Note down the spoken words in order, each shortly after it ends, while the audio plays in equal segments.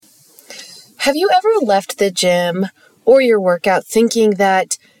Have you ever left the gym or your workout thinking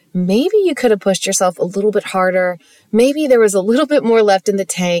that maybe you could have pushed yourself a little bit harder? Maybe there was a little bit more left in the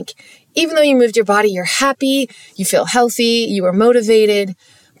tank. Even though you moved your body, you're happy, you feel healthy, you are motivated,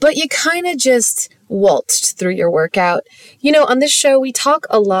 but you kind of just waltzed through your workout. On this show, we talk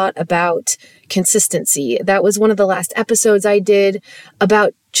a lot about consistency. That was one of the last episodes I did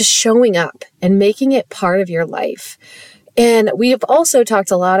about just showing up and making it part of your life. And we have also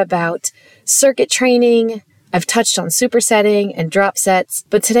talked a lot about circuit training. I've touched on supersetting and drop sets,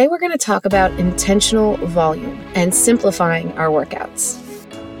 but today we're going to talk about intentional volume and simplifying our workouts.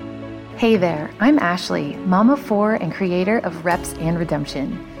 Hey there, I'm Ashley, mom of 4 and creator of Reps and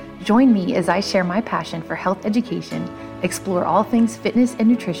Redemption. Join me as I share my passion for health education, explore all things fitness and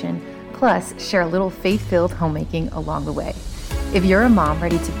nutrition, plus share a little faith-filled homemaking along the way. If you're a mom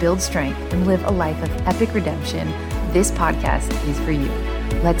ready to build strength and live a life of epic redemption, this podcast is for you.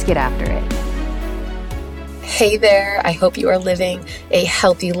 Let's get after it. Hey there, I hope you are living a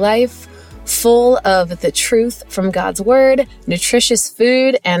healthy life, full of the truth from God's word, nutritious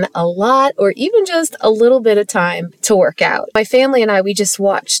food, and a lot or even just a little bit of time to work out. My family and I, we just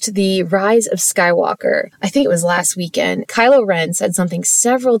watched The Rise of Skywalker. I think it was last weekend. Kylo Ren said something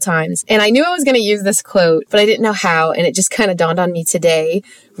several times, and I knew I was going to use this quote, but I didn't know how, and it just kind of dawned on me today,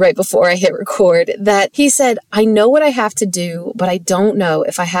 right before I hit record, that he said, I know what I have to do, but I don't know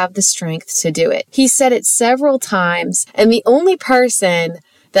if I have the strength to do it. He said it several times, and the only person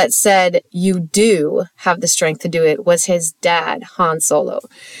that said you do have the strength to do it was his dad, Han Solo.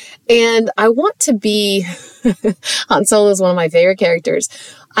 And I want to be, Han Solo is one of my favorite characters.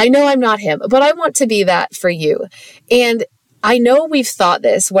 I know I'm not him, but I want to be that for you. And I know we've thought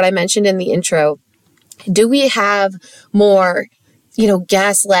this, what I mentioned in the intro. Do we have more,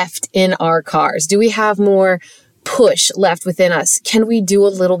 gas left in our cars? Do we have more push left within us? Can we do a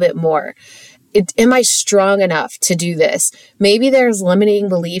little bit more? Am I strong enough to do this? Maybe there's limiting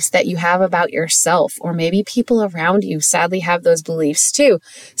beliefs that you have about yourself, or maybe people around you sadly have those beliefs too.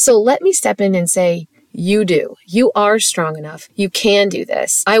 So let me step in and say, you do. You are strong enough. You can do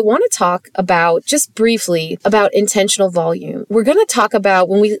this. I want to talk about, just briefly, about intentional volume. We're going to talk about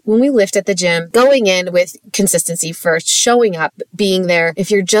when we lift at the gym, going in with consistency first, showing up, being there. If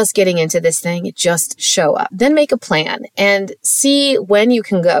you're just getting into this thing, just show up. Then make a plan and see when you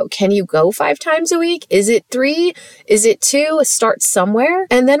can go. Can you go 5 times a week? Is it 3? Is it 2? Start somewhere.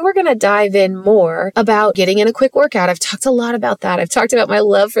 And then we're going to dive in more about getting in a quick workout. I've talked a lot about that. I've talked about my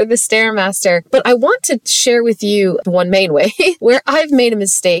love for the Stairmaster, but I want to share with you one main way where I've made a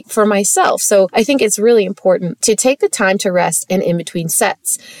mistake for myself. So I think it's really important to take the time to rest and in between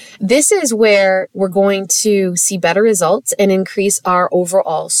sets. This is where we're going to see better results and increase our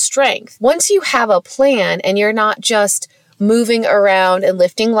overall strength. Once you have a plan and you're not just moving around and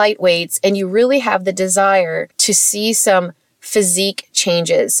lifting light weights, and you really have the desire to see some physique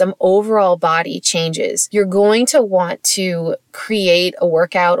changes, some overall body changes, you're going to want to create a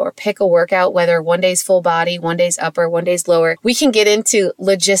workout or pick a workout, whether one day's full body, one day's upper, one day's lower. We can get into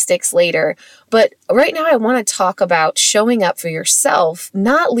logistics later, but right now I want to talk about showing up for yourself,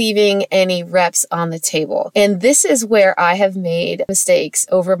 not leaving any reps on the table. And this is where I have made mistakes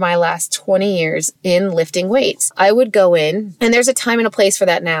over my last 20 years in lifting weights. I would go in, and there's a time and a place for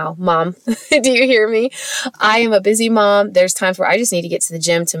that now, Mom. Do you hear me? I am a busy mom. There's times where I just need to get to the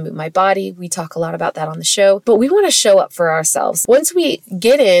gym to move my body. We talk a lot about that on the show, but we want to show up for ourselves. Once we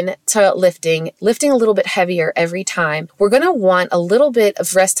get in to lifting a little bit heavier every time, we're going to want a little bit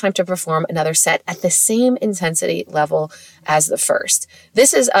of rest time to perform another set at the same intensity level as the first.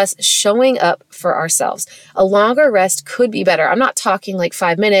 This is us showing up for ourselves. A longer rest could be better. I'm not talking like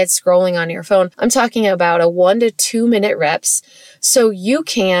 5 minutes scrolling on your phone. I'm talking about a 1 to 2 minute reps so you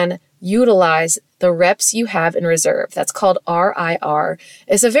can utilize the reps you have in reserve. That's called RIR.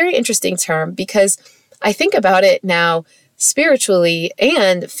 It's a very interesting term because I think about it now spiritually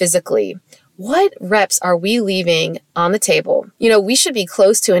and physically. What reps are we leaving on the table? We should be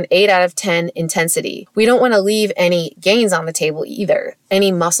close to an 8 out of 10 intensity. We don't want to leave any gains on the table either,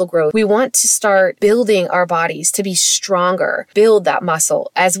 any muscle growth. We want to start building our bodies to be stronger, build that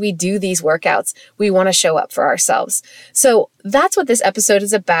muscle. As we do these workouts, we want to show up for ourselves. So that's what this episode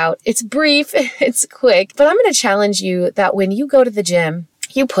is about. It's brief, it's quick, but I'm going to challenge you that when you go to the gym,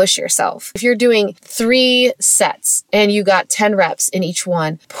 you push yourself. If you're doing 3 sets and you got 10 reps in each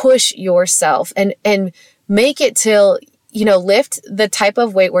one, push yourself and make it till, lift the type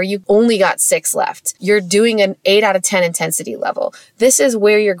of weight where you only got 6 left. You're doing an 8 out of 10 intensity level. This is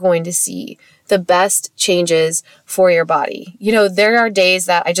where you're going to see the best changes for your body. There are days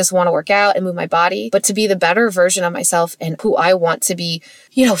that I just want to work out and move my body, but to be the better version of myself and who I want to be,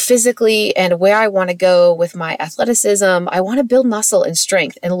 physically and where I want to go with my athleticism, I want to build muscle and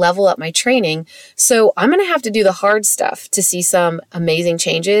strength and level up my training. So I'm going to have to do the hard stuff to see some amazing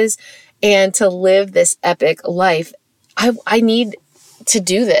changes and to live this epic life. I need to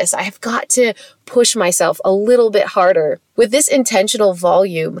do this. I have got to push myself a little bit harder. With this intentional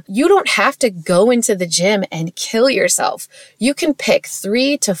volume, you don't have to go into the gym and kill yourself. You can pick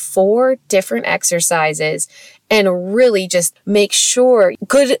 3 to 4 different exercises and really just make sure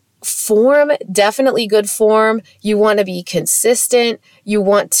good form, definitely good form. You want to be consistent. You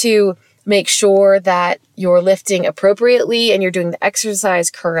want to make sure that you're lifting appropriately and you're doing the exercise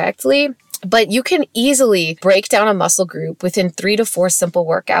correctly. But you can easily break down a muscle group within 3 to 4 simple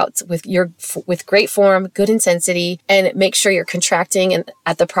workouts with great form, good intensity, and make sure you're contracting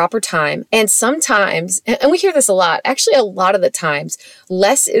at the proper time. And sometimes, and we hear this a lot, actually a lot of the times,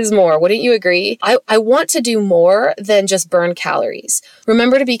 less is more. Wouldn't you agree? I want to do more than just burn calories.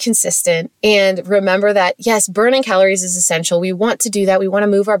 Remember to be consistent and remember that, yes, burning calories is essential. We want to do that. We want to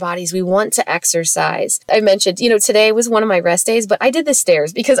move our bodies. We want to exercise. I mentioned, today was one of my rest days, but I did the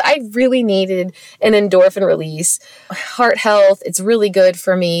stairs because I really needed an endorphin release. Heart health, it's really good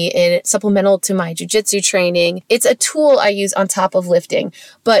for me and it's supplemental to my jujitsu training. It's a tool I use on top of lifting,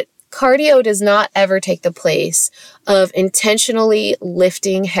 but cardio does not ever take the place of intentionally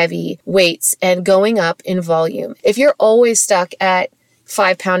lifting heavy weights and going up in volume. If you're always stuck at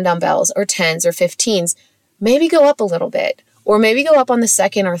 5-pound dumbbells or 10s or 15s, maybe go up a little bit, or maybe go up on the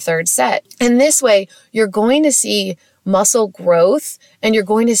second or third set. And this way, you're going to see muscle growth and you're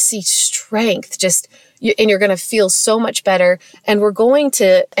going to see strength and you're going to feel so much better. And we're going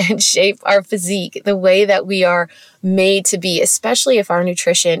to shape our physique the way that we are made to be, especially if our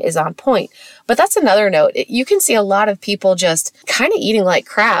nutrition is on point. But that's another note. You can see a lot of people just kind of eating like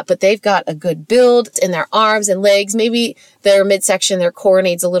crap, but they've got a good build in their arms and legs. Maybe their midsection, their core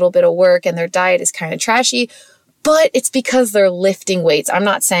needs a little bit of work and their diet is kind of trashy. But it's because they're lifting weights. I'm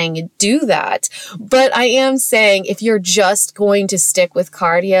not saying you do that, but I am saying if you're just going to stick with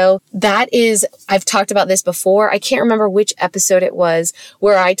cardio, I've talked about this before. I can't remember which episode it was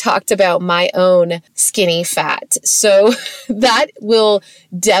where I talked about my own skinny fat. So that will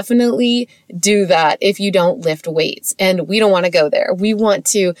definitely do that if you don't lift weights. And we don't want to go there. We want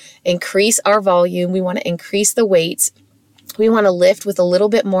to increase our volume. We want to increase the weights. We want to lift with a little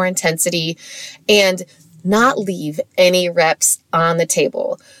bit more intensity and not leave any reps on the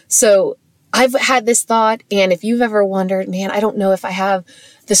table. So I've had this thought, and if you've ever wondered, man, I don't know if I have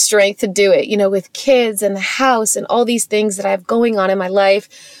the strength to do it, with kids and the house and all these things that I have going on in my life,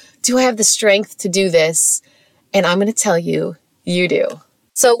 do I have the strength to do this? And I'm going to tell you, you do.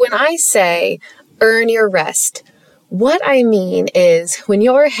 So when I say earn your rest, what I mean is when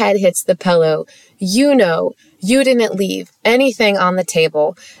your head hits the pillow, you didn't leave anything on the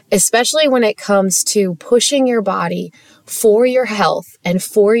table, especially when it comes to pushing your body for your health and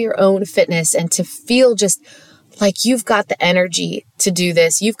for your own fitness and to feel just like you've got the energy to do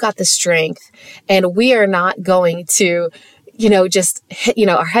this. You've got the strength, and we are not going to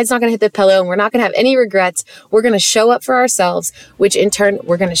our head's not going to hit the pillow and we're not going to have any regrets. We're going to show up for ourselves, which in turn,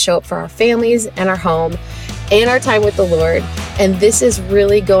 we're going to show up for our families and our home and our time with the Lord. And this is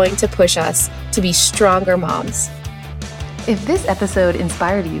really going to push us to be stronger moms. If this episode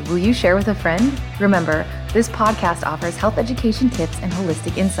inspired you, will you share with a friend? Remember, this podcast offers health education tips and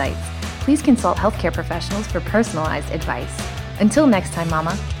holistic insights. Please consult healthcare professionals for personalized advice. Until next time,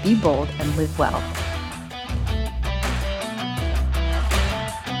 Mama, be bold and live well.